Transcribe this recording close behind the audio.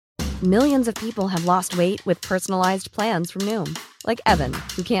Millions of people have lost weight with personalized plans from Noom. Like Evan,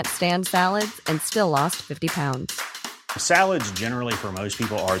 who can't stand salads and still lost 50 pounds. Salads generally for most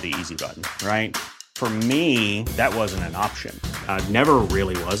people are the easy button, right? For me, that wasn't an option. I never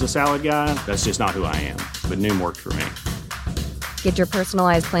really was a salad guy. That's just not who I am. But Noom worked for me. Get your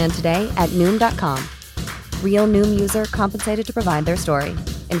personalized plan today at Noom.com. Real Noom user compensated to provide their story.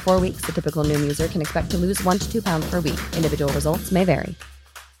 In 4 weeks, the typical Noom user can expect to lose 1 to 2 pounds per week. Individual results may vary.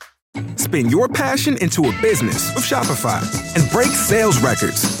 Spin your passion into a business with Shopify and break sales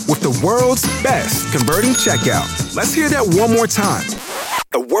records with the world's best converting checkout. Let's hear that one more time.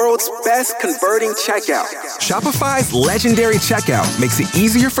 The world's best converting checkout. Shopify's legendary checkout makes it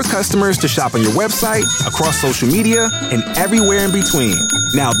easier for customers to shop on your website, across social media, and everywhere in between.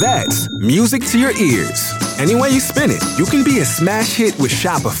 Now that's music to your ears. Any way you spin it, you can be a smash hit with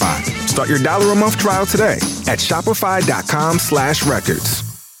Shopify. Start your $1 a month trial today at shopify.com/records.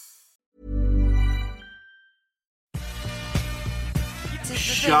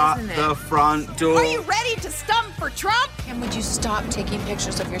 Shut the front door. Are you ready to stump for Trump? And would you stop taking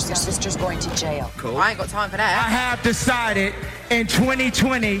pictures of your sister's going to jail? Cool. I ain't got time for that. I have decided in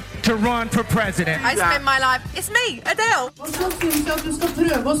 2020 to run for president. I spend my life. It's me, Adele.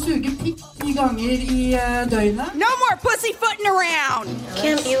 No more pussyfooting around.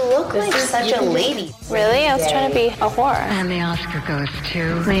 Kim, you look like such a lady. Really? I was trying to be a whore. And the Oscar goes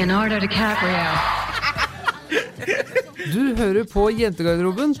to Leonardo DiCaprio. Du hører på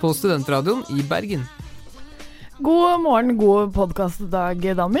Jentegarderoben på Studentradioen i Bergen. God morgen, god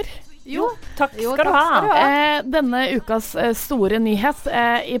podcastdag, damer. Jo, takk skal du ha. Denne ukas store nyhet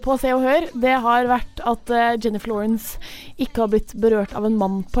på Se og Hør, det har vært at Jennifer Lawrence ikke har blitt berørt av en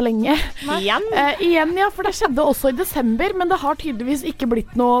mann på lenge. Igjen? Igjen, ja, for det skjedde også i desember, men det har tydeligvis ikke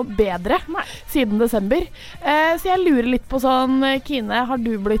blitt noe bedre siden desember. Så jeg lurer litt på sånn, Kine, har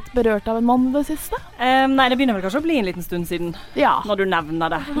du blitt berørt av en mann det siste? Nei, det begynner vel kanskje å bli en liten stund siden, når du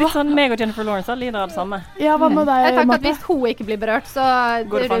nevner det. Litt sånn meg og Jennifer Lawrence lider av det samme. Ja, hva med deg, Jeg tenker Marte? at hvis hun ikke blir berørt, så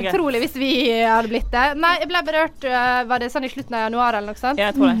det er utrolig hvis vi hadde blitt det. Nei, jeg ble berørt, var det sånn i slutten av januar eller noe sånt?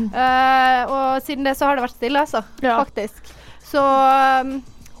 Ja, jeg tror det. Og siden det så har det vært stille, altså, faktisk. Så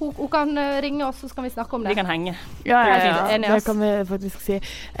hun kan ringe oss, så skal vi snakke om det. Vi kan henge. Ja, det kan vi faktisk si.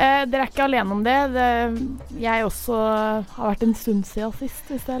 Dere er ikke alene om det. Jeg også har vært en stund siden sist,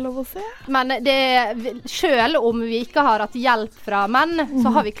 hvis det er lov å si. Men selv om vi ikke har hatt hjelp fra menn,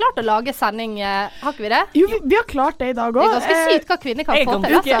 så har vi klart å lage sending. Har ikke vi det? Jo, vi har klart det i dag også. Det er ganske sykt hva kvinner kan få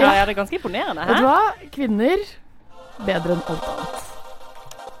til. Ja, det er ganske imponerende. Vet du hva? Kvinner, bedre enn alt annet.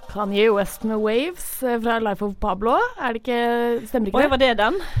 Kanye West med Waves fra Life of Pablo. Er det ikke, stemmer ikke det? Var det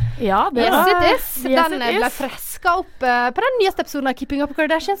den? Ja, det var den ble freska opp på den nyeste episoden av Keeping Up with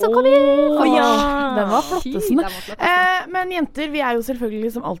Kardashian som kom inn. Den var flottesen. Men jenter, vi er jo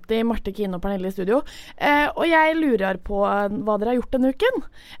selvfølgelig som alltid Marte, Kine og Pernille i studio. Og jeg lurer på hva dere har gjort denne uken.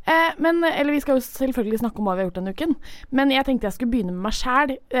 Eller vi skal jo selvfølgelig snakke om hva vi har gjort denne uken. Men jeg tenkte jeg skulle begynne med meg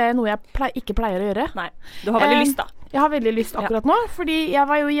selv, noe jeg ikke pleier å gjøre. Nei, du har veldig lyst da. Jeg har veldig lyst akkurat nå, fordi jeg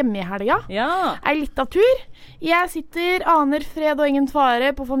var jo hjemme i helga. Er litt av tur. Jeg sitter, aner fred og ingen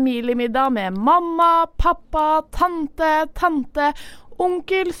fare på familiemiddag med mamma, pappa, tante,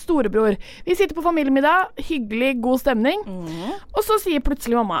 onkel, storebror. Vi sitter på familiemiddag, hyggelig, god stemning. Og så sier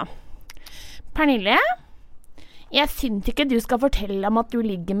plutselig mamma: Pernille, jeg synes ikke du skal fortelle om at du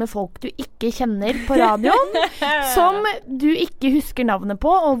ligger med folk du ikke kjenner på radioen, som du ikke husker navnet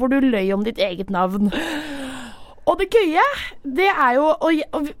på, og hvor du løy om ditt eget navn. Og det gøye, det er jo, og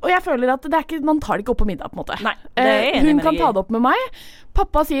jeg føler at det er ikke, man tar det ikke opp på middag på en måte. Nei, hun kan ta det opp med meg.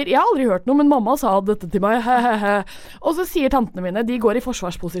 Pappa sier, jeg har aldri hørt noe, men mamma sa dette til meg. Og så sier tantene mine, de går i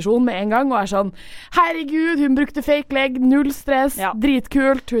forsvarsposisjon med en gang og er sånn: herregud, hun brukte fake leg, null stress,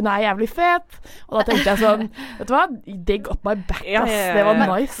 dritkult, hun er jævlig fet. Og da tenkte jeg sånn, vet du hva? They got my back, ass. Det var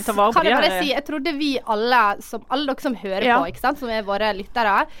nice. Kan jeg bare si, jeg trodde vi alle dere som hører på, ikke sant, som er våre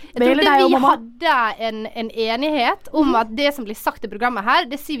lyttere, jeg trodde vi hadde en enighet om at det som blir sagt i programmet her,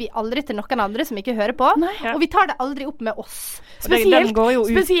 det sier vi aldri til noen andre som ikke hører på, og vi tar det aldri opp med oss.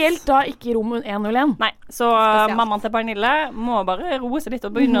 Spesielt da ikke i rom 101. Nei, så mammaen til Pernille må bare roe seg litt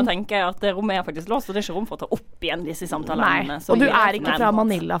og begynne å tenke at rommet er faktisk låst, og det er ikke rom for å ta opp igjen disse samtalene. Nei, og du er ikke fra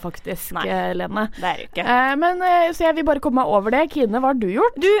Manila faktisk, Lene. Det er du ikke. Så jeg vil bare komme meg over det. Kine, hva har du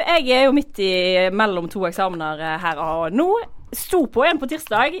gjort? Du, jeg er jo midt mellom 2 eksamener her og nå. Sto på en på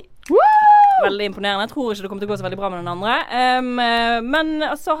tirsdag. Veldig imponerende. Jeg tror ikke det kommer til å gå så veldig bra med den andre. Men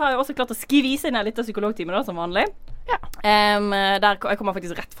så har jeg også klart å skvise inn litt av psykologtimen da, som vanlig. Jeg kommer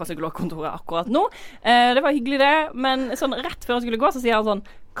faktisk rett fra psykologkontoret akkurat nå. Det var hyggelig det, men sånn rett før jeg skulle gå så sier han sånn: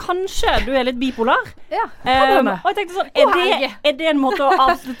 kanskje du litt bipolar. Ja, og jeg tenkte sånn, er det en måte å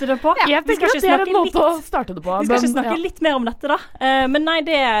avslutte det på? Jeg tenker at det en måte å starte det på. Vi skal ikke snakke litt mer om dette da. Men nei,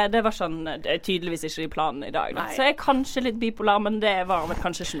 det var sånn, det tydeligvis ikke i planen i dag. Da. Så jeg er kanskje litt bipolar, men det var vel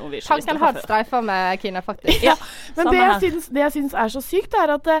kanskje ikke noe vi ikke visste fra før. Han kan ha streifer med Kina, faktisk. Ja, men det jeg synes så sykt,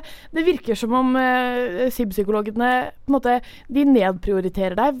 at det virker som om SIB-psykologene på en måte, de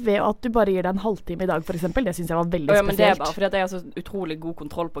nedprioriterer deg ved at du bare gir deg en halvtime i dag, for eksempel. Det synes jeg var veldig spesielt. Men det bare fordi at jeg har så utrolig god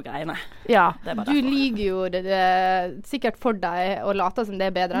kontroll på greiene. Ja. Du liker jo det sikkert for deg å late som det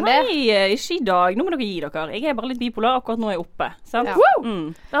er bedre enn det. Nei, ikke i dag. Nå må dere gi dere. Jeg er bare litt bipolar, akkurat nå er jeg oppe. Sant? Ja.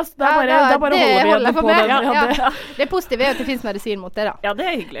 Det er bare holder for meg. Ja. Det positive at det finnes medisin mot det da. Ja, det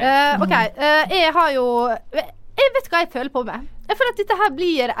er hyggelig. Jeg har jo... Jeg vet hva jeg føler på med. Jeg føler at dette her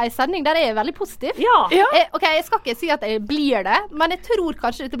blir en sending der jeg er veldig positiv. Jeg skal ikke si at jeg blir det, men jeg tror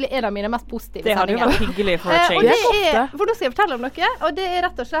kanskje dette blir en av mine mest positive sendinger. Det hadde jo vært hyggelig for a change. For nå skal jeg fortelle om noe, og det er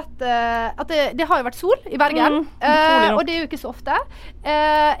rett og slett at det har jo vært sol i Bergen, og det er jo ikke så ofte.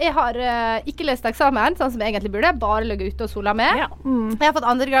 Jeg har ikke lest eksamen, sånn som jeg egentlig burde, bare ligget ute og sola med. Jeg har fått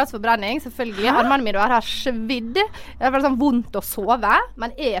 2. grads forbrenning, selvfølgelig. Armene mine har svidd. Det har vært sånn vondt å sove,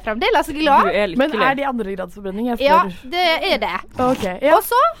 men jeg er fremdeles glad. Men er de 2. grads forbrenning? Ja, det er det. Okay, ja. Og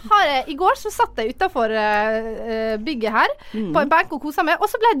så har jeg i går så satt jeg utenfor bygget her på en benk og koset meg,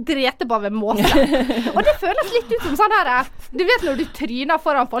 og så ble jeg drete på av en måte. Og det føles litt ut som sånn her, du vet når du tryner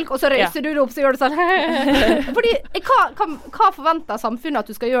foran folk, og så røyser du det opp, så gjør du sånn. Fordi hva forventer samfunnet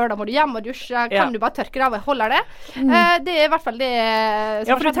at du skal gjøre da? Må du hjem og dusje? Kan du bare tørke deg av og holde det? Det er i hvert fall det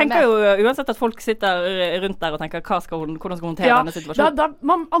som for du tenker jo uansett at folk sitter rundt der og tenker hvordan skal hun håndtere denne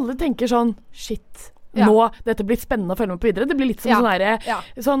situasjonen? Alle tenker sånn, shit. Nå, dette blir spennende å følge med på videre. Det blir litt som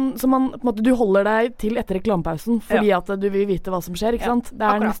sånn man, på en måte, du holder deg til etter reklamepausen fordi at du vil vite hva som skjer, ikke sant? Det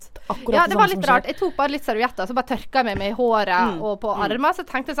er akkurat det var litt rart. Jeg tok bare litt servietter, så bare tørka jeg meg i håret og på armer, så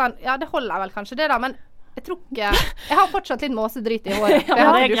tenkte jeg sånn, det holder vel kanskje det da, men jeg tror ikke... Jeg har fortsatt litt måsedrit i håret. Jeg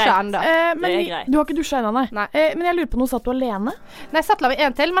har ikke dusjet enda. Du har ikke dusjet enda, nei. Men jeg lurer på noe, satt du alene? Nei, jeg satt la med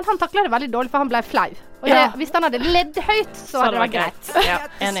en til, men han taklet det veldig dårlig, for han ble flau. Og hvis han hadde ledd høyt, så hadde det vært greit. Ja,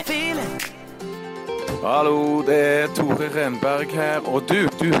 enig. Hallo, det er Tore Renberg her, og du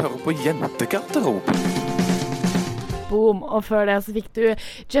hører på Jentegarderoben. Boom, og før det så fikk du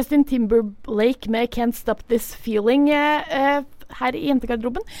Justin Timberlake med Can't Stop This Feeling her i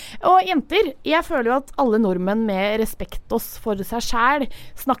Jentegarderoben. Og jenter, jeg føler jo at alle nordmenn med respekt oss for seg selv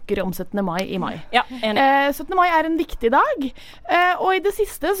snakker om 17. mai i mai. Ja, enig. 17. mai er en viktig dag, og i det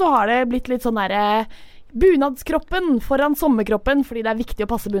siste så har det blitt litt sånn der bunadskroppen foran sommerkroppen, fordi det er viktig å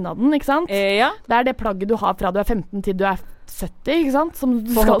passe bunaden, ikke sant? Ja. Det er det plagget du har fra du er 15 til du er 70, ikke sant? Som du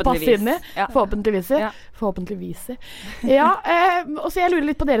skal passe inn i. Ja. Forhåpentligvis. Ja, og så jeg lurer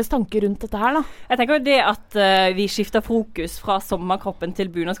litt på deres tanker rundt dette her da. Jeg tenker jo det at vi skifter fokus fra sommerkroppen til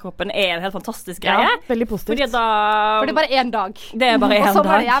bunadskroppen er en helt fantastisk greie. Ja, veldig positivt. For det er bare en dag. Det er bare en dag. Og så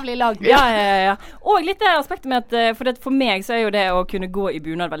var det jævlig lang. Ja. Og litt det aspektet med at for meg så er jo det å kunne gå i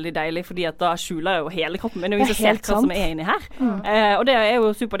bunad veldig deilig, fordi at da skjuler jo hele kroppen min, og vi ser hva som er inni her. Og det er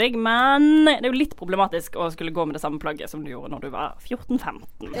jo superdigg, men det er jo litt problematisk å skulle gå med det samme plagget som du gjorde når du var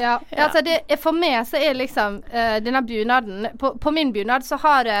 14-15. Ja, altså for meg så er liksom denne bunaden, på min bunad så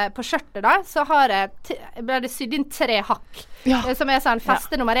har på skjørtet da, så ble det sydd inn 3 hakk. Som er sånn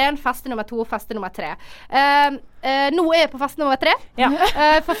feste nummer 1, feste nummer 2, feste nummer 3. Nå er jeg på feste nummer 3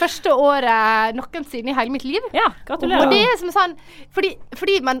 for første året noensinne i hele mitt liv. Ja, gratulerer. Og det er som sånn fordi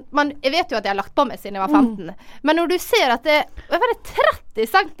jeg vet jo at jeg har lagt på meg siden jeg var 15, men når du ser at det var 30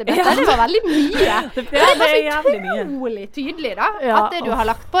 centimeter, det var veldig mye. Det var så utrolig tydelig da, at det du har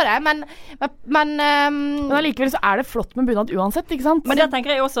lagt på det, men allikevel så er det flott med bunad uansett, ikke sant? Men det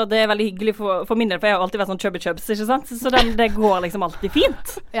tenker jeg også at det er veldig hyggelig for min del, for jeg har alltid vært sånn chubby chubs, ikke sant? Så det går liksom alltid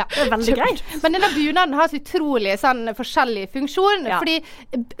fint. Ja. Det er veldig greit. Men denne bunaden har så utrolig sånn forskjellig funksjon, fordi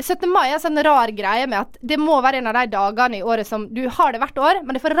 17. mai er en sånn rar greie med at det må være en av de dagene i året som du har det hvert år,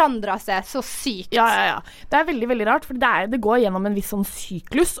 men det forandrer seg så sykt. Ja. Det er veldig, veldig rart, for det går gjennom en viss sånn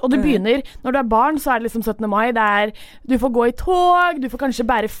syklus, og det begynner, når du er barn, så er det liksom 17. mai, du får gå i tog, du får kanskje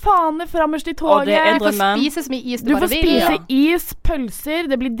bære fane fremmest i toget, du får spise så mye is du får spise is, pølser,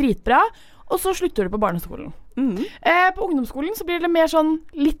 det blir dritbra, og så slutter du på barneskolen. På ungdomsskolen så blir det mer sånn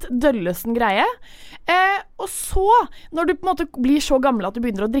litt døllesen greie, og så når du på en måte blir så gammel at du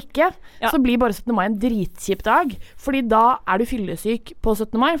begynner å drikke, så blir bare 17. mai en dritkjip dag, fordi da er du fyllesyk på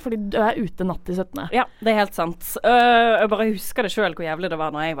 17. mai, fordi du er ute natt til 17. Ja, det er helt sant. Jeg bare husker det selv hvor jævlig det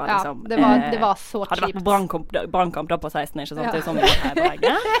var når jeg var liksom det var så kjipt. Hadde vært på brannkamp da på 16, ikke sant? Det er sånn vi var her.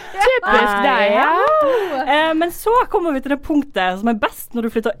 Typisk deg, men så kommer vi til det punktet som er best når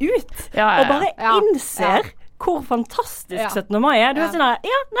du flytter ut, og bare innser hvor fantastisk 17. mai er. Du er sånn her,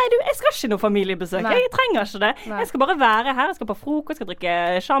 jeg skal ikke noe familiebesøk. Jeg trenger ikke det. Jeg skal bare være her, jeg skal på frokost, jeg skal drikke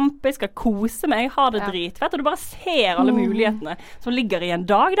sjampe, jeg skal kose meg, ha det dritfett, og du bare ser alle mulighetene som ligger i en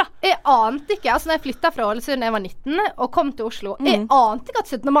dag, da. Jeg ante ikke, altså når jeg flyttet fra Ålesund da jeg var 19 og kom til Oslo, jeg ante ikke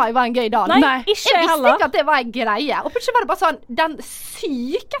at 17. mai var en gøy dag. Nei, ikke jeg visste ikke at det var en greie. Og plutselig var det bare sånn, den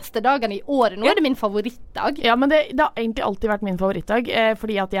sykeste dagen i året. Nå er det min favorittdag. Ja, men det har egentlig alltid vært min favorittdag,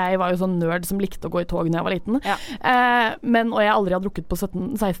 fordi at jeg var jo sånn nerd som likte å gå i tog når jeg var liten. Og jeg aldri har drukket på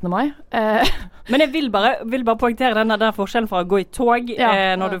 16. mai. Men jeg vil bare poengtere den forskjellen fra å gå i tog,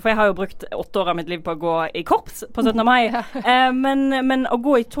 for jeg har jo brukt 8 år av mitt liv på å gå i korps på 17. mai. Men å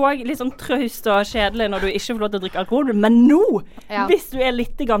gå i tog, litt sånn trøst og kjedelig når du ikke får lov til å drikke alkohol. Men nå, hvis du er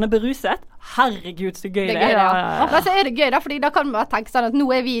litt grann beruset, herregud, så gøy det er. Men så er det gøy da, fordi da kan man tenke sånn at nå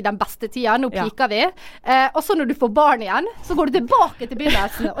er vi i den beste tida, nå piker vi. Og så når du får barn igjen, så går du tilbake til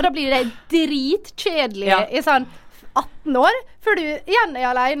begynnelsen, og da blir det dritkjedelig i sånn 18 år, før du igjen er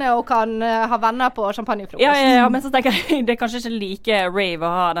alene og kan ha venner på champagnefrokost. Ja, men så tenker jeg, det er kanskje ikke like rave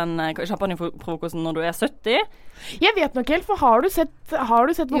å ha den champagnefrokosten når du er 70. Jeg vet nok helt, for har du sett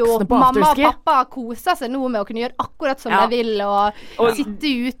voksne på afterski? Mamma og pappa koser seg nå med å kunne gjøre akkurat som de vil, og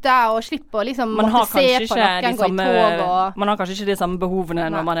sitte ute og slippe å liksom måtte se på noen gå i tog. Man har kanskje ikke de samme behovene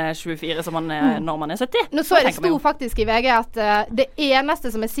når man er 24 som man er når man er 70. Nå så det sto faktisk i VG at det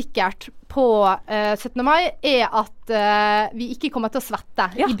eneste som er sikkert på 17. mai er at vi ikke kommer til å svette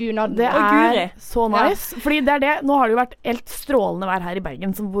i bunaden. Det er så nice. Fordi det er det. Nå har det jo vært helt strålende vær her i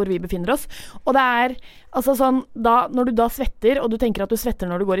Bergen hvor vi befinner oss. Og det er altså sånn, når du da svetter, og du tenker at du svetter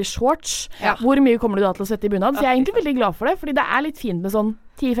når du går i shorts, hvor mye kommer du da til å svette i bunad? Så jeg er egentlig veldig glad for det, fordi det er litt fint med sånn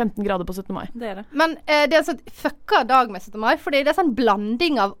 10-15 grader på 17. mai. Det er det. Men det er en sånn fucka dag med 17. mai, fordi det er sånn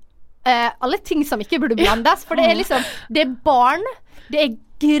blanding av alle ting som ikke burde blandes, for det er liksom, det er barn, det er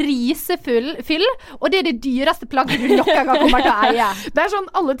grisefull, og det er det dyreste plagget du noen gang kommer til å eie. Det er sånn,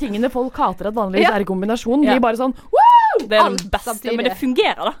 alle tingene folk hater at vanligvis er i kombinasjon, blir bare sånn, woo! Det er den beste, samtidig. Men det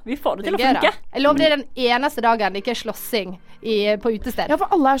fungerer da. Vi får det til å funke. Jeg lover det er den eneste dagen det ikke er slåssing på utested. Ja, for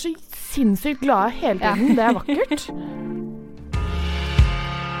alle er så sinnssykt glade hele tiden. Det er vakkert.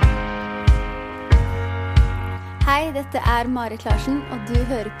 Hei, dette er Marit Larsen, og du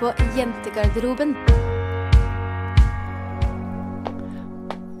hører på Jentegarderoben.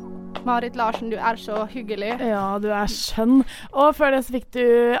 Marit Larsen, du er så hyggelig. Ja, du er skjønn. Og før det så fikk du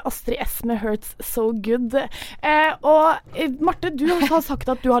Astrid S med Hurts So Good. Marte, du har sagt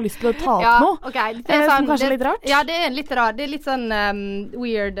at du har lyst til å ta opp noe. Okay. Det er sånn, som kanskje er litt rart? Ja, det er litt rart. Det er litt sånn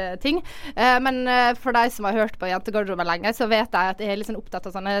weird ting. Men for deg som har hørt på Jentegarderoben lenge, så vet jeg at jeg er litt sånn opptatt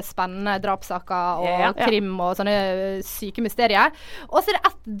av sånne spennende drapssaker og krim og sånne syke mysterier. Og så er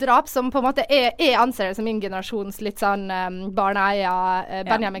det et drap som på en måte jeg anser det som min generasjons litt sånn barneeia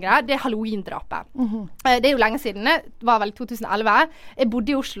Benjamin-greier. Det er Halloween-drapet. Det er jo lenge siden. Det var vel 2011. Jeg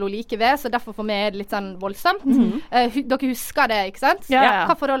bodde i Oslo like ved, så derfor for meg er det litt sånn voldsomt. Dere husker det, ikke sant? Ja.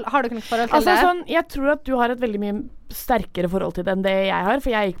 Hva har dere noe forhold til det? Sånn, jeg tror at du har et veldig mye sterkere forhold til det enn det jeg har, for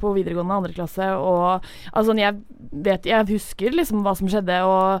jeg gikk på videregående 2. klasse, og altså, jeg husker liksom hva som skjedde,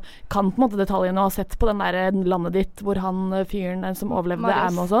 og kan på en måte detaljene, og har sett på den der landet ditt, hvor han fyren som overlevde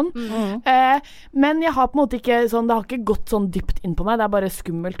er med og sånn. Men jeg har på en måte ikke sånn, det har ikke gått sånn dypt inn på meg, det er bare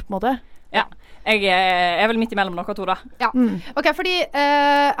skummelt på en måte. Ja, jeg er vel midt imellom dere to da. Ja, ok, fordi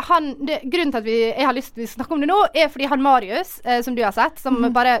grunnen til at jeg har lyst til å snakke om det nå, er fordi han Marius, som du har sett, som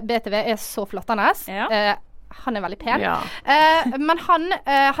bare BTV er så flottende. Han er veldig pen. Men han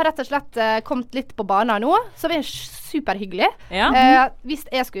har rett og slett kommet litt på banen nå, så vi er superhyggelig. Hvis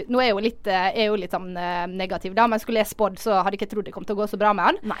jeg skulle, nå er jeg jo litt sånn negativ da, men skulle jeg spådd, så hadde jeg ikke trodd det kom til å gå så bra med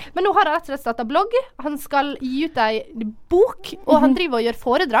han. Men nå har han rett og slett startet blogg. Han skal gi ut en bok, og han driver og gjør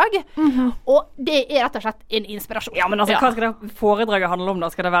foredrag. Og det er rett og slett en inspirasjon. Ja, men altså, hva skal det foredraget handle om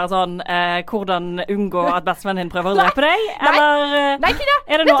da? Skal det være sånn, hvordan unngå at bestevennen din prøver å drepe deg? Eller nei, ikke det.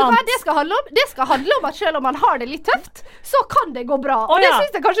 Er det noe annet? Det skal handle om at selv om man har det litt tøft, så kan det gå bra. Og det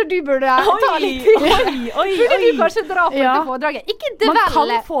synes jeg kanskje du burde ta litt til. Burde du kanskje dra på dette foredraget? Ikke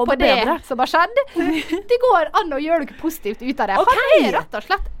dvelle på det som har skjedd. Det går an å gjøre noe positivt ut av det. Han er rett og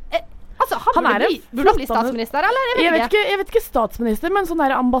slett han burde bli statsminister, eller? Jeg vet ikke statsminister, men sånn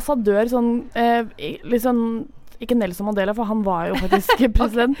her ambassadør, sånn litt sånn, ikke Nelson Mandela, for han var jo faktisk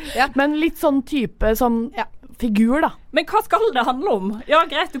president, men litt sånn type som figur da. Men hva skal det handle om? Ja,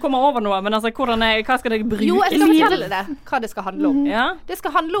 greit, du kommer over noe, men altså, hva skal det bruke? Jo, jeg skal fortelle det, hva det skal handle om. Det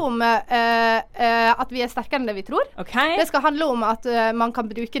skal handle om at vi er sterkere enn det vi tror. Det skal handle om at man kan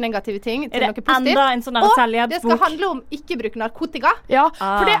bruke negative ting til noe positivt. Enda en sånn og det skal handle om ikke bruke narkotika. Ja,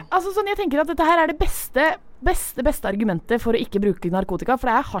 for det, altså sånn, jeg tenker at dette her er det beste beste argumentet for å ikke bruke narkotika, for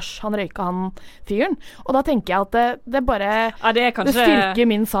det hasj han røyka, han fyren. Og da tenker jeg at det bare det styrker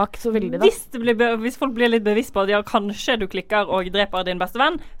min sak så veldig da. Hvis folk blir litt bevisst på at kanskje du klikker og dreper din beste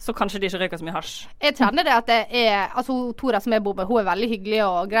venn, så kanskje de ikke røyker så mye hasj. Jeg kjenner det at det altså Tora som jeg bor med, hun veldig hyggelig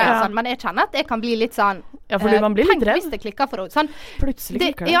og grei sånn, men jeg kjenner at det kan bli litt sånn fordi man blir litt redd. Hvis det klikker for henne. Sånn, plutselig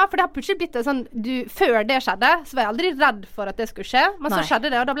klikker det. Ja, for det har plutselig blitt sånn, før det skjedde, så var jeg aldri redd for at det skulle skje, men så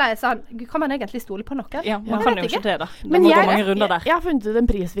skjedde det, og da ble jeg sånn, kan man egentlig stole på noe? Ja, man kan jo ikke det da. Det men må gå mange runder der. Jeg har funnet ut en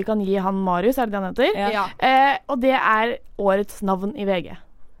pris vi kan gi han Marius, det han heter? Ja. Og det årets navn i VG.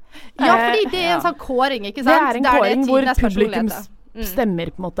 Ja, fordi det en sånn kåring, ikke sant? Det en kåring hvor publikum stemmer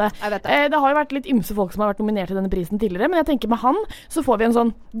på en måte. Det har jo vært litt ymse folk som har vært nominert til denne prisen tidligere, men jeg tenker med han så får vi en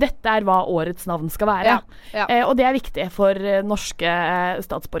sånn, dette hva årets navn skal være. Og det viktig for norske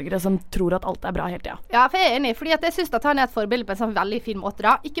statsborgere som tror at alt bra helt Ja, for jeg enig, fordi at jeg synes at han et forbilde på en sånn veldig fin måte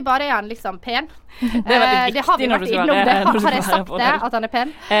da. Ikke bare han liksom pen. Det veldig viktig når du skal være har jeg sagt det, at han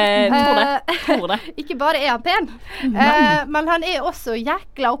pen? Tror det. Ikke bare han pen, men han også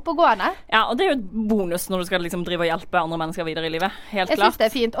jækla oppegående. Ja, og det jo et bonus når du skal liksom drive og hjelpe andre mennesker videre i livet. Helt klart. Jeg synes det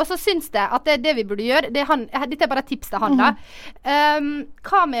fint. Og så synes jeg at det vi burde gjøre, dette bare et tips til han da.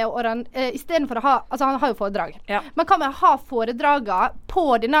 Hva med i stedet for å ha, altså han har jo foredrag, men hva med å ha foredraget på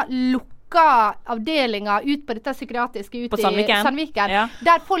denne lukka avdelingen ut på dette psykiatriske ut i Sandviken,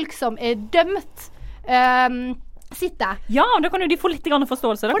 der folk som dømt sitter. Ja, da kan jo de få litt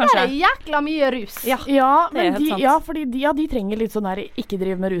forståelse da, for kanskje. For det jækla mye rus. Fordi de trenger litt sånn der ikke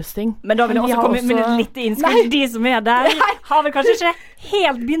drive med rusting. Men da vil jeg også komme med litt innspill. De som der har vel kanskje ikke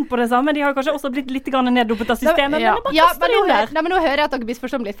helt begynt på det samme. De har kanskje også blitt litt neddopet av systemet. Men nå hører jeg at dere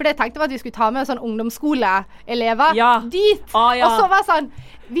misforstår litt. For jeg tenkte at vi skulle ta med sånn ungdomsskoleelever dit. Og så var sånn,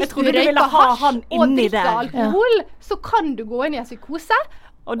 hvis du røyker hasj og drikker alkohol, så kan du gå inn i en psykose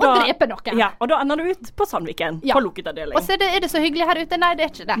og drepe noen. Ja, og da ender du ut på Sandviken, på lukket avdeling. Og så det så hyggelig her ute. Nei, det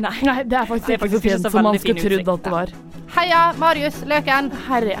ikke det. Nei, det faktisk ikke så fint som man skulle trodd at det var. Heia Marius Løken.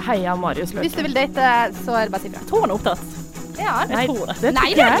 Heia Marius Løken. Hvis du vil date, så det bare si bra. Tror han opptatt? Ja, jeg tror det. Nei,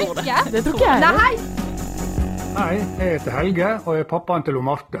 det ikke. Det tror ikke jeg. Nei, jeg heter Helge, og jeg pappaen til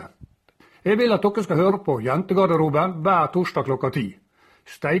Marte. Jeg vil at dere skal høre på Jentegarderoben hver torsdag klokka 10.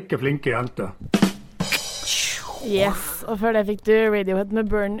 Steike flinke jenter. Yes, og før det fikk du Radiohead med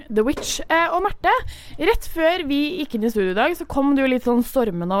Burn the Witch. Og Marte, rett før vi gikk inn i studio i dag, så kom du litt sånn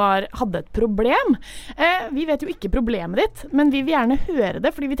stormende og hadde et problem. Vi vet jo ikke problemet ditt, men vi vil gjerne høre det,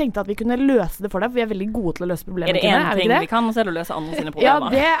 fordi vi tenkte at vi kunne løse det for deg, for vi er veldig gode til å løse problemet. Det en ting vi kan, så det å løse andre sine problemer. Ja,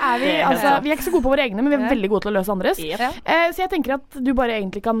 det vi. Altså, vi ikke så gode på våre egne, men vi er veldig gode til å løse andres. Så jeg tenker at du bare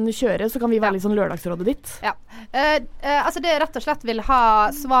egentlig kan kjøre, så kan vi være litt sånn lørdagsrådet ditt. Ja. Altså det jeg rett og slett vil ha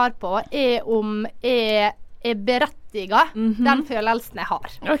svar på, om jeg berettiget den følelsen jeg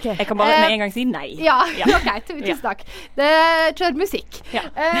har. Okay. Jeg kan bare med en gang si nei. Ja. Ok, tusen takk. Kjør musikk.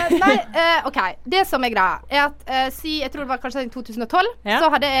 Ok, det som greia er at jeg tror det var kanskje i 2012, så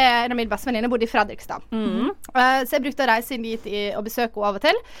hadde jeg en av mine bestevenninner bodd i Fredrikstad. Så jeg brukte å reise inn dit og besøke henne av og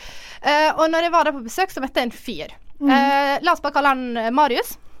til. Og når jeg var der på besøk, så møtte jeg en fyr. La oss bare kalle han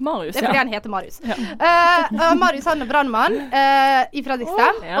Marius. Det fordi han heter Marius. Marius han brannmann i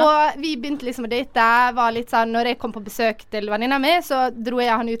Fredrikstad, og vi begynte liksom å date. Var litt sånn, når jeg kom på besøk til venninna mi, så dro jeg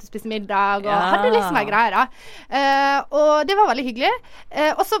han ut og spiste middag, og hadde liksom en greie da. Og det var veldig hyggelig.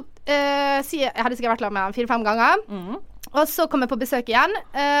 Og så, jeg hadde sikkert vært med han 4-5 ganger, og så kom jeg på besøk igjen,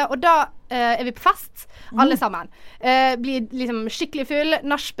 og da vi på fest, alle sammen. Blir liksom skikkelig full,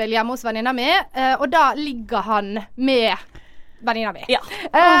 nachspiel hjemme hos venninna mi, og da ligger han med venninna mi.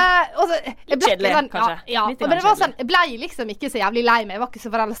 Og så, kjedelig, sånn, kanskje. Men det var sånn, jeg ble liksom ikke så jævlig lei meg, jeg var ikke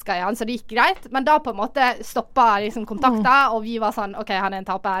så forelsket i han, så det gikk greit, men da på en måte stoppet liksom kontakten, og vi var sånn, ok, han en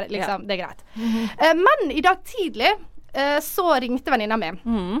taper, liksom, det greit. Men i dag tidlig, så ringte venninna mi,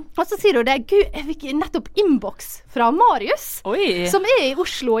 og så sier hun det, Gud, jeg fikk nettopp inbox fra Marius, som i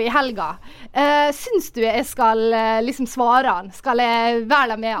Oslo i helga. Syns du jeg skal liksom svare han? Skal jeg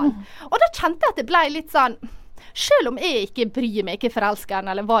være med han? Og da kjente jeg at det ble litt sånn, selv om jeg ikke bryr meg, ikke forelsker han,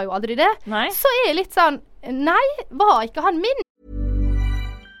 eller var jo aldri det, så jeg litt sånn, nei, var ikke han min?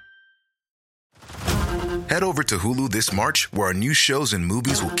 Head over to Hulu this March, where our new shows and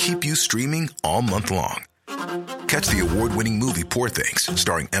movies will keep you streaming all month long. Catch the award-winning movie Poor Things,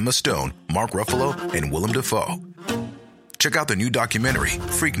 starring Emma Stone, Mark Ruffalo, and Willem Dafoe. Check out the new documentary,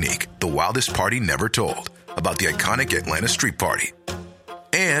 Freaknik, The Wildest Party Never Told, about the iconic Atlanta Street Party.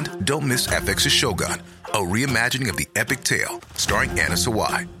 And don't miss FX's Shogun, a reimagining of the epic tale, starring Anna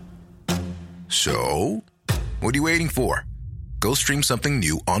Sawai. So, what are you waiting for? Go stream something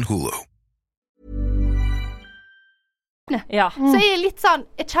new on Hulu. uten. Så jeg er litt sånn,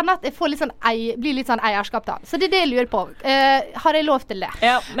 jeg kjenner at jeg får litt sånn blir litt sånn eierskap da. Så det er det jeg lurer på. Har jeg lov til det?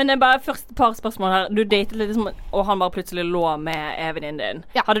 Ja, men det er bare først et par spørsmål her. Du datet litt liksom, og han bare plutselig lå med venninnen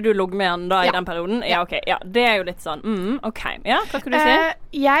din. Hadde du logget med han da i den perioden? Ja, ok. Ja, det er jo litt sånn, ok. Ja, hva skal du si?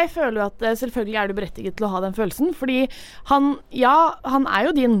 Jeg føler jo at selvfølgelig er du berettiget til å ha den følelsen, fordi han er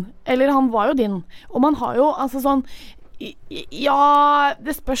jo din, eller han var jo din, og man har jo, altså sånn, ja,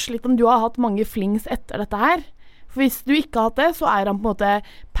 det spørs litt om du har hatt mange flings etter dette her. For hvis du ikke har hatt det, så er han på en måte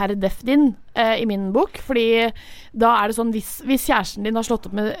per def din i min bok. Fordi da er det sånn, hvis kjæresten din har slått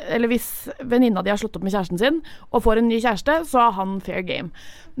opp med, eller hvis venninna di har slått opp med kjæresten sin, og får en ny kjæreste, så har han fair game.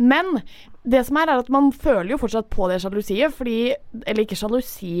 Men det som er at man føler jo fortsatt på det jalusiet, fordi, eller ikke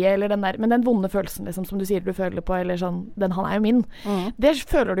jalusiet, eller den der, men den vonde følelsen liksom, som du sier du føler på, eller sånn, han er jo min. Det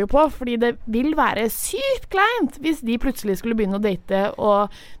føler du jo på, fordi det vil være sykt kleint hvis de plutselig skulle begynne å date,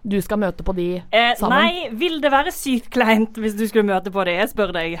 og du skal møte på de sammen. Nei, vil det være sykt kleint hvis du skulle møte på det? Jeg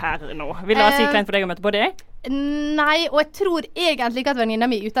spør deg her nå. Vil det være sykt kleint for deg å møte på det? Nei, og jeg tror egentlig ikke at venninna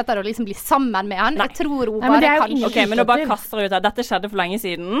mi er ute etter å liksom bli sammen med han. Jeg tror hun bare kanskje... Ok, men nå bare kaster jeg ut her. Dette skjedde for lenge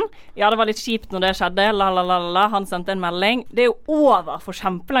siden. Ja, det var litt kjipt når det skjedde. Han sendte en melding. Det er jo over for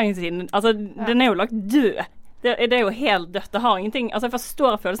kjempelenge siden. Altså, den er jo lagt død. Det er jo helt dødt. Det har ingenting... Altså, jeg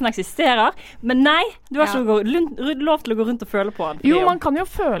forstår at følelsen eksisterer, men nei, du har ikke lov til å gå rundt og føle på den. Jo, man kan jo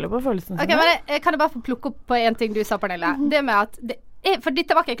føle på følelsen. Ok, men kan jeg bare få plukke opp på en ting du sa, Pernille? Det med at... For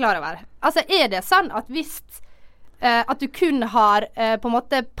dette var ikke jeg klar over. Altså, er det sånn at hvis at du kun har på en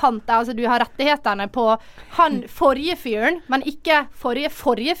måte pant, altså du har rettighetene på han forrige fyren, men ikke forrige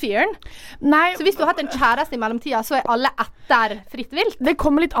fyren? Nei. Så hvis du har hatt en kjæreste i mellomtida, så er alle etter fritt vilt? Det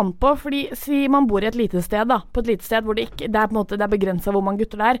kommer litt an på, fordi si man bor i et lite sted da, på et lite sted hvor det er på en måte, det er begrenset hvor mange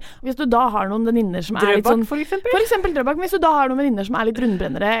gutter det er. Hvis du da har noen venninner som er litt sånn... For eksempel Drøbak, hvis du da har noen venninner som er litt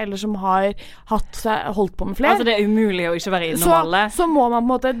rundbrennere, eller som har holdt på med flere. Altså det er umulig å ikke være innom alle. Så må man på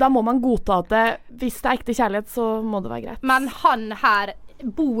en måte, da må man godta at hvis det er ekte kjærlighet, så må det være greit. Men han her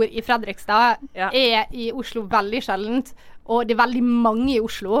bor i Fredrikstad, er i Oslo veldig sjeldent, og det er veldig mange i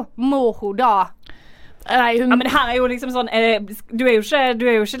Oslo. Må hun da... Nei, ja, men det her er jo liksom sånn du er jo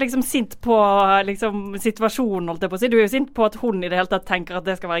ikke liksom sint på liksom situasjonen, holdt jeg på å si. Du er jo sint på at hun i det hele tatt tenker at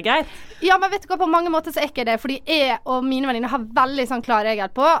det skal være greit. Ja, men vet du hva, på mange måter så er ikke det, fordi jeg og mine venninner har veldig sånn klar regel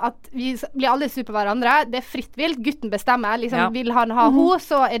på at vi blir aldri sur på hverandre. Det er fritt vilt, gutten bestemmer, liksom vil han ha henne,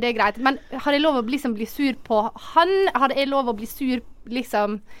 så er det greit. Men har jeg lov å bli sur på han? Har jeg lov å bli sur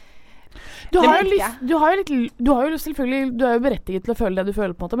liksom... Du har jo selvfølgelig, du er jo berettiget til å føle det du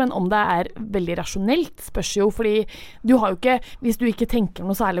føler på en måte, men om det er veldig rasjonelt spørs jo, fordi du har jo ikke, hvis du ikke tenker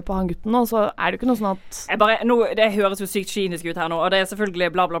noe særlig på han gutten nå, så er det jo ikke noe sånn at det høres jo sykt kynisk ut her nå, og det er selvfølgelig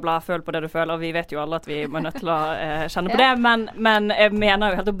bla bla bla, føl på det du føler, vi vet jo alle at vi må nødt til å kjenne på det, men jeg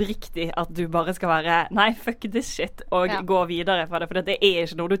mener jo helt oppriktig at du bare skal være, nei, fuck this shit, og gå videre fra det, for det er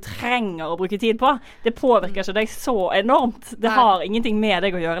ikke noe du trenger å bruke tid på. Det påvirker ikke deg så enormt. Det har ingenting med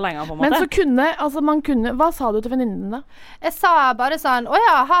deg å gjøre lenger, på en måte. Men så hva sa du til venninnen din da? Jeg sa bare sånn,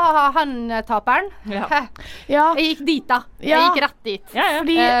 ha, han taperen. Jeg gikk dit da. Jeg gikk rett dit.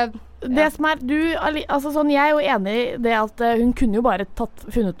 Fordi det som er, altså sånn, jeg er jo enig i det at hun kunne jo bare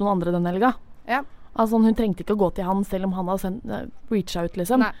funnet noen andre den helga. Altså hun trengte ikke å gå til han selv om han hadde reachet ut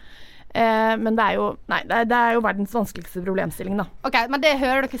liksom. Men det er jo verdens vanskeligste problemstilling da. Ok, men det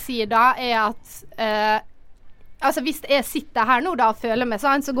hører dere si da er at altså hvis jeg sitter her nå da og føler meg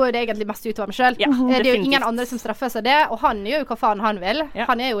sånn, så går det egentlig mest utover meg selv. Det er jo ingen andre som straffer seg det, og han gjør jo hva faen han vil.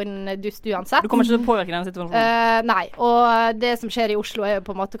 Han er jo en dust uansett. Du kommer ikke til å påvirke den situasjonen? Nei, og det som skjer i Oslo er jo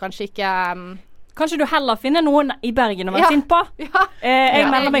på en måte kanskje ikke... Kanskje du heller finner noen i Bergen å være sint på? Jeg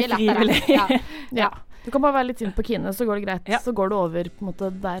melder meg frivillig. Du kan bare være litt sint på Kine, så går det greit. Så går det over på en måte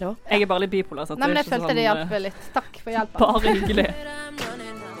der også. Jeg er bare litt bipolar. Nei, men jeg følte det hjalp litt. Takk for hjelpen. Bare hyggelig.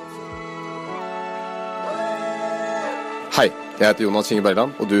 Hei, jeg heter Jonas Kinge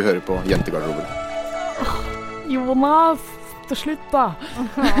Bergland, og du hører på Jentegarderoben. Jonas, til slutt da.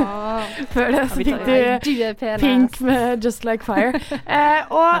 Før det så fikk du Pink med Just Like Fire.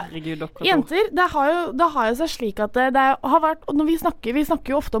 Og jenter, det har jo seg slik at det har vært, og når vi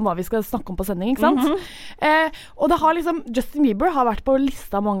snakker jo ofte om hva vi skal snakke om på sending, ikke sant? Og det har liksom, Justin Bieber har vært på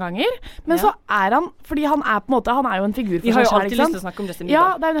lista mange ganger, men så er han, fordi han er på en måte, han er jo en figur for seg selv, ikke sant? Vi har jo alltid lyst til å snakke om Justin Bieber. Ja,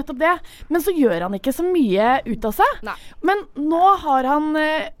 det er jo nettopp det. Men så gjør han ikke så mye ut av seg. Men nå har han,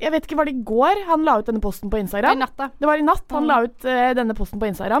 jeg vet ikke, var det i går han la ut denne posten på Instagram? Det var i natt han la ut denne posten på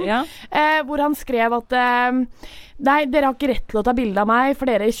Instagram, hvor han skrev at nei, dere har ikke rett til å ta bilde av meg, for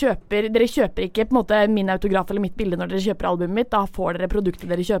dere kjøper ikke på en måte min autograf eller mitt bilde når dere kjøper albumet mitt, da får dere produktet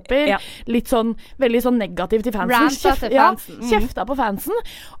dere kjøper. Litt sånn, veldig sånn negativt til fansen. Kjefta på fansen.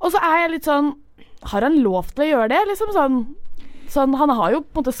 Og så er jeg litt sånn, har han lov til å gjøre det? Liksom sånn, han har jo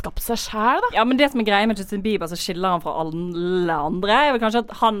på en måte skapt seg selv, da. Ja, men det som greia med Justin Bieber, så skiller han fra alle andre, er vel kanskje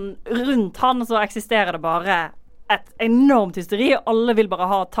at rundt han så eksisterer det bare et enormt hysteri, og alle vil bare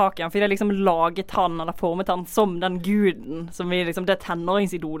ha tak i han, for de har liksom laget han, eller formet han som den guden, som vi liksom, det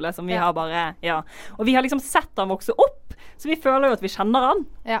tenåringsidolet, som vi har bare, og vi har liksom sett han vokse opp, så vi føler jo at vi kjenner han,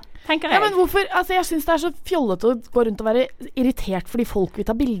 tenker jeg. Ja, men hvorfor, altså jeg synes det så fjollete å gå rundt og være irritert fordi folk vil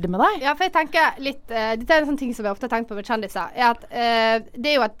ta bilder med deg. Ja, for jeg tenker litt, dette en sånn ting som jeg ofte har tenkt på med kjendiser, er at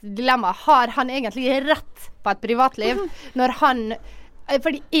det er jo et dilemma. Har han egentlig rett på et privatliv når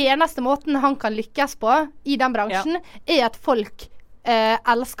for de eneste måten han kan lykkes på i den bransjen er at folk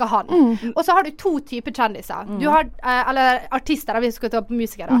elsker han. Og så har du to typer kjendiser. Du har, eller artister, vi skal ta på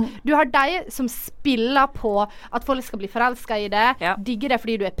musikere. Du har de som spiller på at folk skal bli forelsket i det, digger det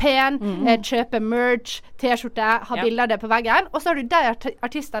fordi du er pen, kjøper merch, t-skjorte, har bilder av det på veggen. Og så har du de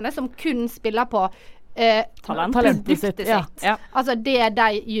artisterne som kun spiller på talentet sitt. Altså det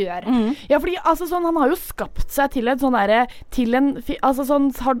de gjør. Ja, fordi altså, sånn, han har jo skapt seg til et sånn derre altså, sånn,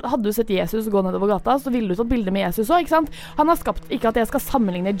 hadde du sett Jesus gå nedover gata, så ville du tatt bilde med Jesus også, ikke sant? Han har skapt, ikke at jeg skal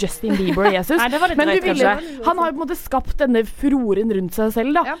sammenligne Justin Bieber og Jesus, Nei, det var litt men drøyt, han har jo på en måte skapt denne furoren rundt seg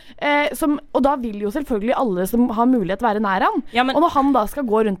selv, da. Og da vil jo selvfølgelig alle som har mulighet være nær han. Og når han da skal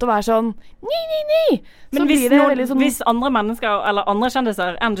gå rundt og være sånn men hvis andre mennesker eller andre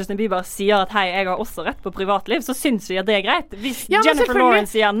kjendiser enn Justin Bieber sier at hei, jeg har også rett på privatliv, så syns vi at det er greit. Hvis Jennifer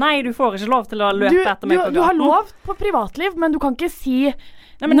Lawrence sier nei, du får ikke lov til å løpe etter meg på gaten. Du har lov på privatliv, men du kan ikke si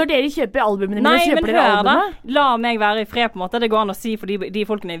når dere kjøper albumene mine, kjøper dere albumet? La meg være i fred på en måte. Det går an å si for de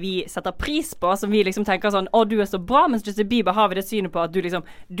folkene vi setter pris på, som vi liksom tenker sånn, du er så bra, mens Justin Bieber har vi det synet på at du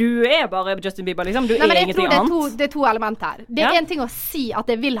er bare Justin Bieber, liksom. Du er ingenting annet. Jeg tror det er to elementer her. Det er en ting å si at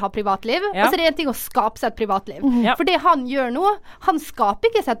jeg vil ha privatliv, og så er det en ting å skape seg et privatliv. For det han gjør nå, han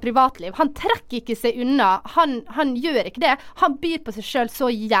skaper ikke seg et privatliv. Han trekker ikke seg unna. Han gjør ikke det. Han byr på seg selv så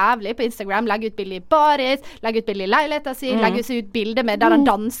jævlig på Instagram. Legger ut bilder i baris, legger ut bilder i leiligheten sin, legger ut bilder med der han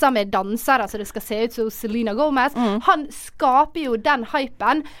danser med dansere, så det skal se ut som Selena Gomez. Han skaper jo den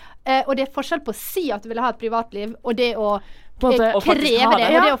hypen, og det er forskjell på å si at du vil ha et privatliv, og det å kreve det, og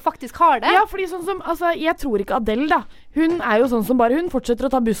det å faktisk ha det. Ja, fordi sånn som, altså, jeg tror ikke Adele da, hun er jo sånn som bare, hun fortsetter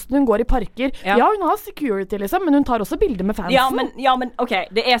å ta bussen, hun går i parker. Ja, hun har security liksom, men hun tar også bilder med fansen. Ja, men ok,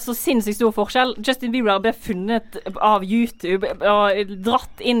 det er så sinnssykt stor forskjell. Justin Bieber ble funnet av YouTube og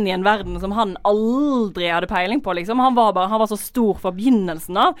dratt inn i en verden som han aldri hadde peiling på, liksom. Han var så stor fra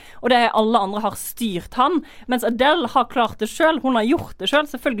begynnelsen av, og det er alle andre har styrt han, mens Adele har klart det selv, hun har gjort det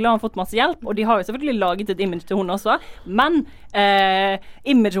selv, selvfølgelig har hun fått masse hjelp, og de har jo selvfølgelig laget et image til hun også, men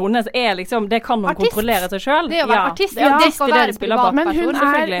imaget hennes er liksom, det kan hun kontrollere seg selv. Det er å være artist. Ja, det er det spiller bak. Men hun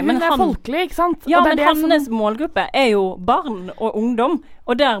er folkelig, ikke sant? Ja, men hennes målgruppe er jo barn og ungdom,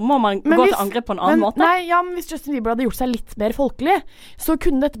 og der må man gå til angrep på en annen måte. Men hvis Justin Bieber hadde gjort seg litt mer folkelig, så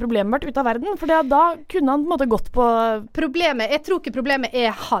kunne dette problemet vært ute av verden, for da kunne han på en måte gått på jeg tror ikke problemet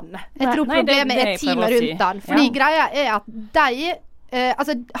er han. Jeg tror problemet er teamet rundt han. Fordi greia er at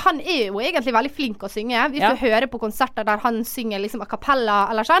altså, han er jo egentlig veldig flink å synge. Hvis du hører på konserter der han synger liksom a cappella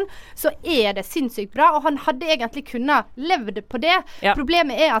eller sånn, så er det sinnssykt bra, og han hadde egentlig kunnet levd på det.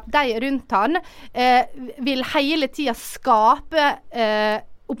 Problemet er at de rundt han vil hele tiden skape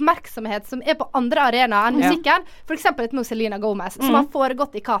oppmerksomhet som er på andre arenaer enn musikken. For eksempel med Selena Gomez, som har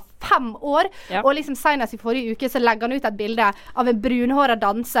foregått i 5 år, og liksom senest i forrige uke så legger han ut et bilde av en brunhåret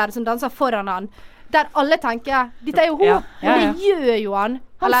danser som danser foran han, der alle tenker, dette er jo hun, og det gjør jo han,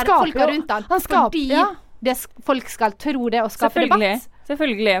 eller folka rundt han, fordi folk skal tro det og skape debatt.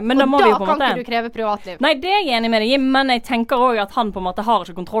 Selvfølgelig, men og da må vi jo på en måte... kan ikke du kreve privatliv. Nei, det er jeg enig med deg, men jeg tenker også at han på en måte har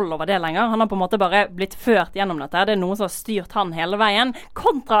ikke kontroll over det lenger. Han har på en måte bare blitt ført gjennom dette. Det er noen som har styrt han hele veien,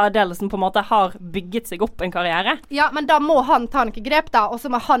 kontra Adele som på en måte har bygget seg opp en karriere. Ja, men da må han ta noe grep da, og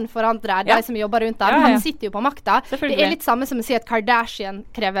så må han forandre de som jobber rundt han. Han sitter jo på makta. Det er litt samme som å si at Kardashian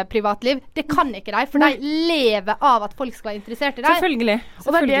krever privatliv. Det kan ikke de, for de lever av at folk skal være interessert i deg. Selvfølgelig.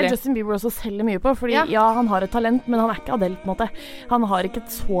 Og det er det Justin Bieber også selger mye på, fordi han har et talent, men han er ikke Adele på en måte. Han har ikke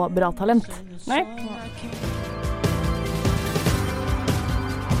et så bra talent. Nei.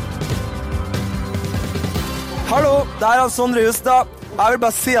 Hallo, det er Sondre Justad. Jeg vil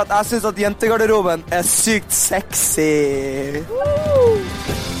bare si at jeg synes at jentegarderoben er sykt sexy.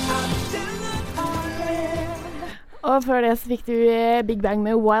 Og før det så fikk du Big Bang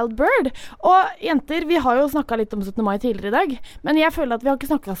med Wild Bird. Og jenter, vi har jo snakket litt om 17. mai tidligere i dag, men jeg føler at vi har ikke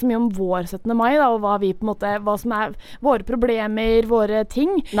snakket så mye om vår 17. mai, da, og hva vi på en måte, hva som våre problemer, våre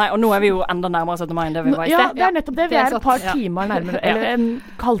ting. Nei, og nå vi jo enda nærmere 17. mai enn det vi var i sted. Ja, det nettopp det. Vi et par timer nærmere, eller en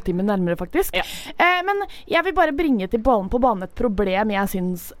halvtime nærmere faktisk. Ja. Men jeg vil bare bringe på banen et problem jeg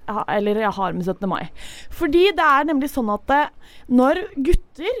synes, eller jeg har med 17. mai. Fordi det nemlig sånn at når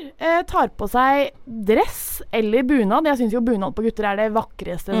gutter tar på seg dress eller bunad, jeg synes jo bunad på gutter det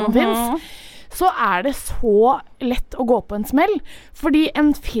vakreste som finnes, så det så lett å gå på en smell, fordi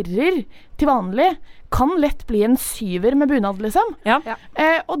en 4 til vanlig kan lett bli en 7 med bunad, liksom. Ja.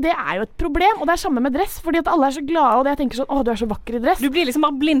 Og det jo et problem, og det samme med dress, fordi at alle så glade, og jeg tenker sånn, åh, du så vakker i dress. Du blir liksom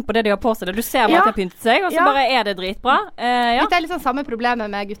bare blind på det de har på seg, du ser bare at de har pyntet seg, og så bare det dritbra. Dette litt sånn samme problemet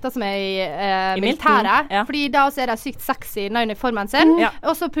med gutter som i militæret, fordi da også de sykt sexy i uniformen sin,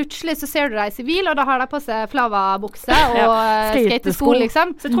 og så plutselig så ser du deg i sivil, og da har de på seg Flava-bukse og skatesko,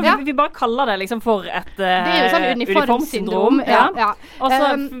 liksom. Så jeg tror vi bare kaller det liksom for et det jo sånn uniformsyndrom. Og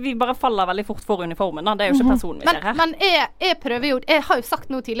så vi bare faller veldig fort for uniformen. Det jo ikke personen vi ser her. Men jeg prøver jo, jeg har jo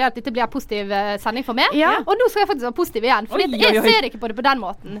sagt nå tidligere at dette blir en positiv sending for meg, og nå skal jeg faktisk være positiv igjen, fordi jeg ser ikke på det på den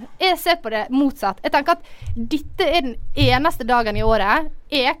måten. Jeg ser på det motsatt. Jeg tenker at dette den eneste dagen i året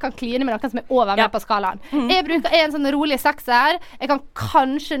jeg kan kline med noen som over meg på skalaen. Jeg bruker en sånn rolig 6-er. Jeg kan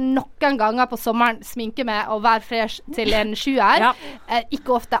kanskje noen ganger på sommeren sminke meg og være fresh til en 7-er.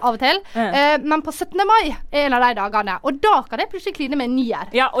 Ikke ofte, av og til. Men på 17. mai en av de dagene, og da kan jeg plutselig kline med en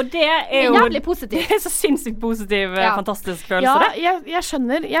 9-er. Ja, og det jo jævlig positivt. Det så sinnssykt positiv, fantastisk følelse. Ja, jeg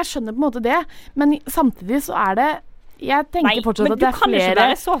skjønner på en måte det, men samtidig så det jeg tenker fortsatt at det flere... Nei, men du kan ikke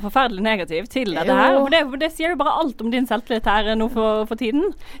være så forferdelig negativ til det her. For det sier jo bare alt om din selvtillit her nå for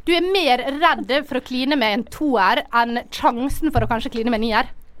tiden. Du mer redd for å kline med en 2-er enn sjansen for å kanskje kline med en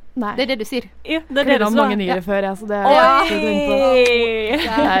 9-er. Nei. Det det du sier. Ja, det det mange 9-ere før, så det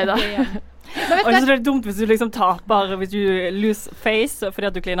Neida. Og så det dumt hvis du liksom taper, hvis du lose face fordi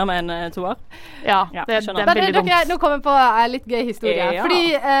at du kliner med en 2-er. Ja, det veldig dumt. Nå kommer jeg på en litt gøy historie. Fordi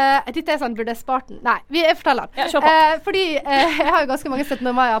dette sånn, burde spart den. Nei, jeg forteller den. Fordi jeg har jo ganske mange 17.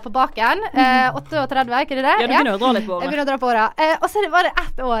 mai på baken. 38, ikke det? Ja, du begynner å dra litt på året. Jeg begynner å dra på året. Og så var det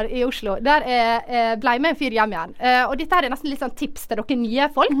 1 år i Oslo der jeg ble med en fyr hjem igjen. Og dette nesten litt sånn tips til dere nye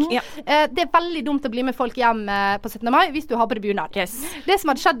folk. Det veldig dumt å bli med folk hjem på 17. mai hvis du har på det bunad. Det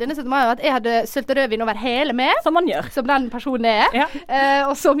som hadde skjedd denne 17. mai var at jeg hadde sølt rødvin over hele med, som man gjør, som den personen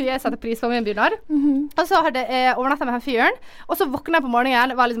og så mye jeg setter pris på min bunad. Og så hadde jeg overnattet med han fyren, og så våknet jeg på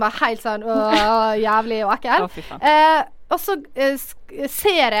morgenen, var liksom bare helt sånn jævlig og ekkel. Og så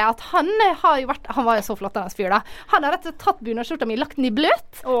ser jeg at han var jo så flott hans fyr da. Han har rett og slett tatt bunadskjorta mi, lagt den i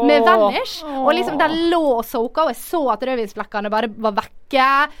bløt med vanish, og liksom den lå og soka, og jeg så at rødvinsflekkene bare var vekke,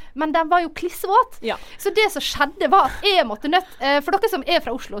 men den var jo klissvåt. Så det som skjedde var at jeg måtte for dere som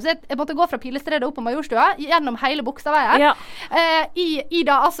fra Oslo, så jeg måtte gå fra Pilestredet opp på Majorstua, gjennom hele Bogstadveien, i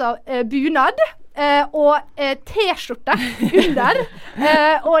da altså bunad, og T-skjorte under,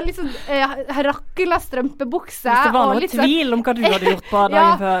 og liksom rakla strømpebukse. Hvis det var noe tvil om hva du hadde gjort på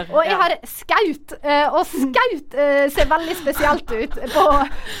dagen før. Og jeg har skaut, og skaut ser veldig spesielt ut på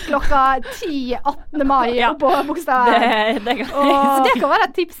klokka 10-18. mai på Bogstadveien. Så det kan være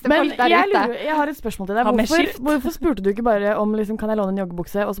et tips til folk der ute. Jeg har et spørsmål til deg. Hvorfor spurte du ikke bare om liksom, kan jeg låne en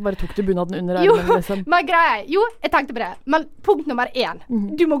joggebukse, og så bare tok du bunaden under armen? Liksom? Men greia jeg tenkte på det. Men punkt nummer 1,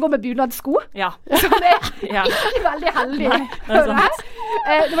 du må gå med bunadsko. Ja. Som ikke veldig heldig.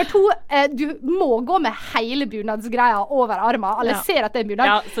 Nummer 2, du må gå med hele bunadsgreia over armen. Alle ser at det bunad.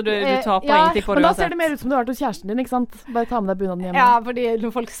 Ja, så du tar på ingenting på det. Men da ser det mer ut som du har vært hos kjæresten din, ikke sant? Bare ta med deg bunaden hjemme. Ja, fordi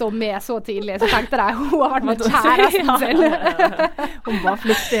når folk så med så tidlig, så tenkte de hun har vært med kjæresten sin. Hun bare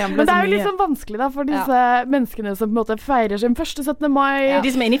flyttet hjem. Men det jo liksom vanskelig da, for disse menneskene som på en måte feirer sin første 17. mai.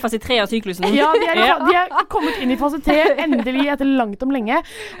 De som inne i fase 3 av syklusen. Ja, de kommet inn i fase 3 endelig etter langt om lenge.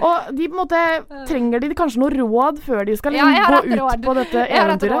 Og de på en måte trenger de kanskje noe råd før de skal gå ut på dette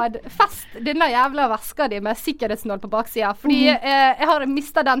eventyret? Fest denne jævla veska di med sikkerhetsnål på baksida, fordi jeg har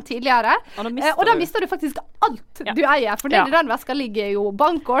mistet den tidligere, og da mister du faktisk alt du eier, fordi i den veska ligger jo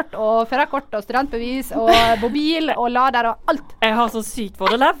bankkort og førerkort og studentbevis og mobil og lader og alt. Jeg har så sykt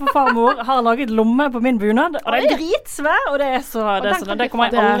fordel her, for farmor har laget lomme på min bunad, og det dritsvær, og det det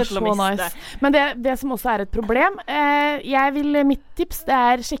kommer jeg aldri til å miste. Men det som også et problem, mitt tips,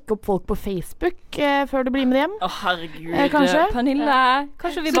 det sjekke opp folk på Facebook. Facebook før du blir med hjem. Herregud, kanskje? Pernille.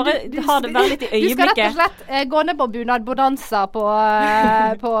 Kanskje vi bare har det litt i øyeblikket. Du skal rett og slett gå ned på Bunad Bonanza på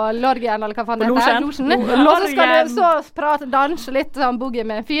Lorgen, eller hva faen det heter. Losjen. Og så skal du så danse litt sånn boogie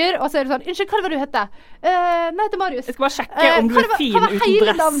med en fyr, og så er du sånn, unnskyld, hva var det du hette? Nei, det er Marius. Jeg skal bare sjekke om du er fin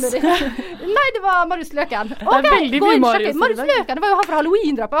uten dress. Nei, det var Marius Løken. Det er veldig mye Marius Løken, det var jo han fra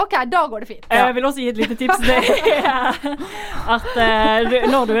Halloween-drapet. Ok, da går det fint. Jeg vil også gi et lite tips. Det at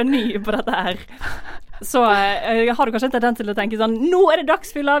når du er ny på dette her, så har du kanskje en tendens til å tenke sånn, nå er det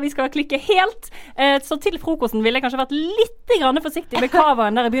dagsfylla, vi skal klikke helt. Så til frokosten ville jeg kanskje vært litt forsiktig med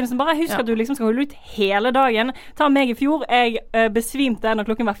kavaen der i begynnelsen. Bare husk at du liksom skal holde ut hele dagen. Ta meg i fjor, jeg besvimte når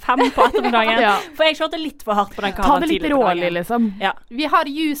klokken var 5 på ettermiddagen. For jeg kjørte litt for hardt på den kavaen. Ta det litt rolig, liksom. Vi har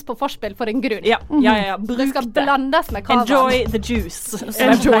juice på forspill for en grunn. Det skal blandes med kavaen. Enjoy the juice.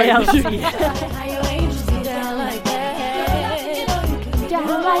 Enjoy the juice.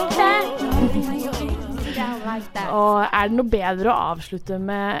 Og er det noe bedre å avslutte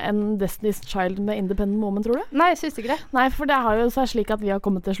med en Destiny's Child med Independent Moment, tror du? Nei, jeg synes ikke det. Nei, for det har jo seg slik at vi har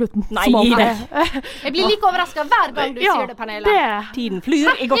kommet til slutten. Nei, jeg blir like overrasket hver gang du sier det, Pernille. Tiden flyr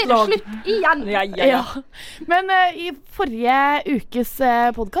i godt lag. Er det slutt igjen? Ja. Men i forrige ukes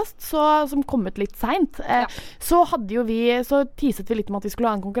podcast, som kom ut litt sent, så teaset vi litt om at vi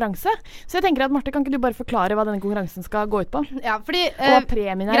skulle ha en konkurranse. Så jeg tenker at, Marte, kan ikke du bare forklare hva denne konkurransen skal gå ut på? Ja, fordi og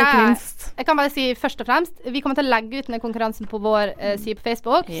premien er ikke minst. Jeg kan bare si først og fremst, vi kommer til å legge ut denne konkurransen på vår side på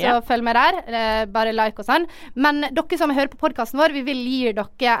Facebook, så følg med der, bare like og sånn. Men dere som hører på podcasten vår, vi vil gi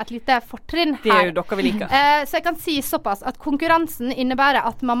dere et lite fortrinn her. Det er jo dere vi liker. Så jeg kan si såpass at konkurransen innebærer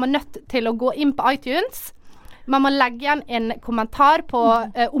at man må nødt til å gå inn på iTunes. Man må legge igjen en kommentar på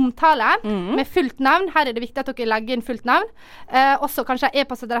omtale med fullt navn. Her er det viktig at dere legger inn fullt navn. Også kanskje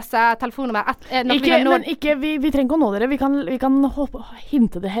e-postadresse, telefonnummer. Vi trenger ikke å nå dere. Vi kan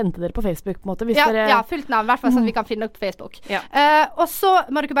hente dere på Facebook på en måte. Fullt navn, i hvert fall sånn at vi kan finne dere på Facebook. Og så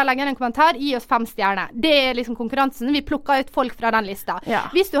må dere bare legge inn en kommentar. Gi oss 5 stjerner. Det er liksom konkurransen. Vi plukker ut folk fra den lista.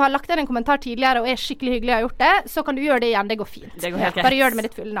 Hvis du har lagt inn en kommentar tidligere og er skikkelig hyggelig og har gjort det, så kan du gjøre det igjen. Det går fint. Det går bare gjør det med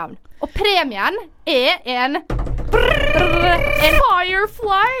ditt fulle navn. Og premien er en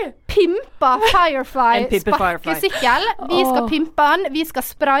Firefly! Pimpa Firefly sparkesykkel. Vi skal pimpe den, vi skal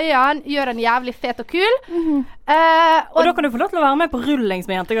spraye den, gjøre den jævlig fet og kul. Og da kan du få lov til å være med på rullings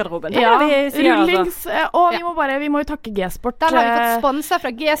med jentegarderoben. Rullings, og vi må jo takke G-sport. Der har vi fått sponset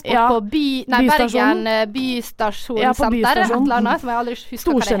fra G-sport på Bergen Bystasjonssenter, et eller annet, som jeg aldri husker hva det heter.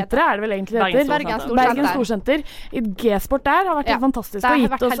 Storsenteret er det vel egentlig det heter. Bergen Storsenter. G-sport der har vært helt fantastisk og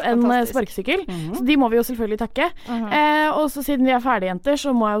gitt oss en sparkesykkel, så de må vi jo selvfølgelig takke. Og så siden vi er ferdige, jenter,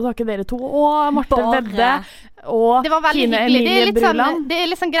 så må jeg jo takke dere to og Marte Vedde og Kine Emilie Bruland. Det er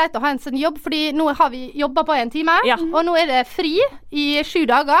litt sånn greit å ha en sånn jobb, fordi nå har vi jobbet på 1 time, og nå er det fri i 7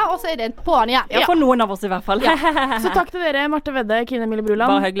 dager, og så er det på den igjen. Ja, for noen av oss i hvert fall. Så takk til dere, Marte Vedde, Kine Emilie Bruland.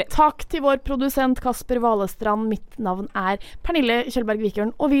 Bare hyggelig. Takk til vår produsent Kasper Valestrand. Mitt navn er Pernille Kjølberg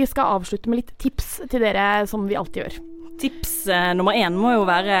Vikørn, og vi skal avslutte med litt tips til dere, som vi alltid gjør. Tips nummer 1 må jo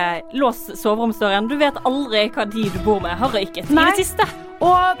være lås soveromsdøren. Du vet aldri hva de du bor med har røyket i det siste.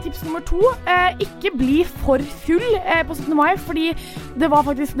 Og tips nummer 2, ikke bli for full på 17. mai, fordi det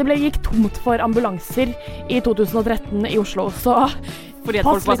gikk tomt for ambulanser i 2013 i Oslo, så fordi at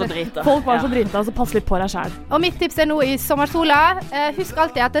folk var så drita. Folk var så drita, så pass litt på deg selv. Og mitt tips er nå i sommersola. Husk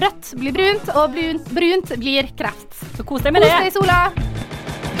alltid at rødt blir brunt, og brunt blir kreft. Så kos deg med det. Kos deg i sola.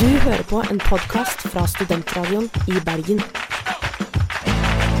 Du hører på en podcast fra Studentradioen i Bergen.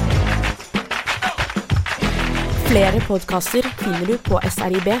 Flere podcaster finner du på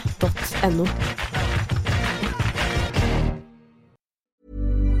srib.no.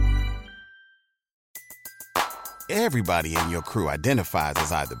 Everybody in your crew identifies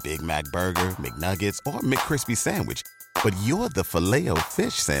as either Big Mac Burger, McNuggets, or McCrispy Sandwich. But you're the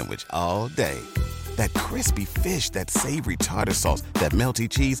Fyll.WAV Sandwich all day. That crispy fish, that savory tartar sauce, that melty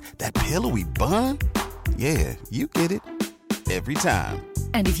cheese, that pillowy bun. Yeah, you get it. Every time.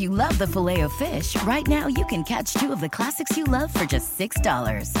 And if you love the Fyll.WAV, right now you can catch 2 of the classics you love for just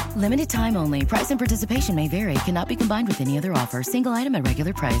 $6. Limited time only. Price and participation may vary. Cannot be combined with any other offer. Single item at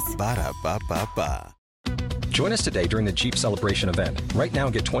regular price. Ba-da-ba-ba-ba. Join us today during the Jeep Celebration event. Right now,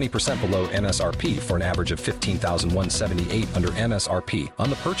 get 20% below MSRP for an average of $15,178 under MSRP on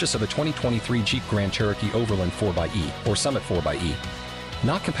the purchase of a 2023 Jeep Grand Cherokee Overland 4xE or Summit 4xE.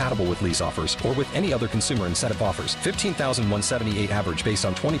 Not compatible with lease offers or with any other consumer incentive offers. $15,178 average based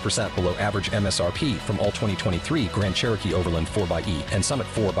on 20% below average MSRP from all 2023 Grand Cherokee Overland 4xE and Summit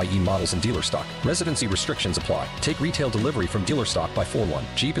 4xE models in dealer stock. Residency restrictions apply. Take retail delivery from dealer stock by 4/1.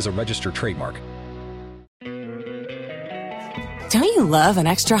 Jeep is a registered trademark. Don't you love an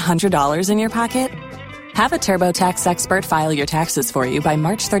extra $100 in your pocket? Have a TurboTax expert file your taxes for you by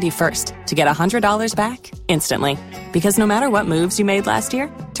March 31st to get $100 back instantly. Because no matter what moves you made last year,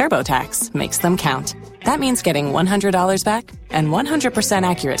 TurboTax makes them count. That means getting $100 back and 100%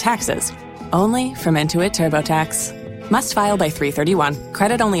 accurate taxes only from Intuit TurboTax. Must file by 3/31.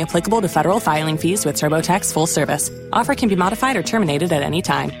 Credit only applicable to federal filing fees with TurboTax full service. Offer can be modified or terminated at any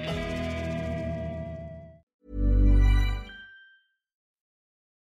time.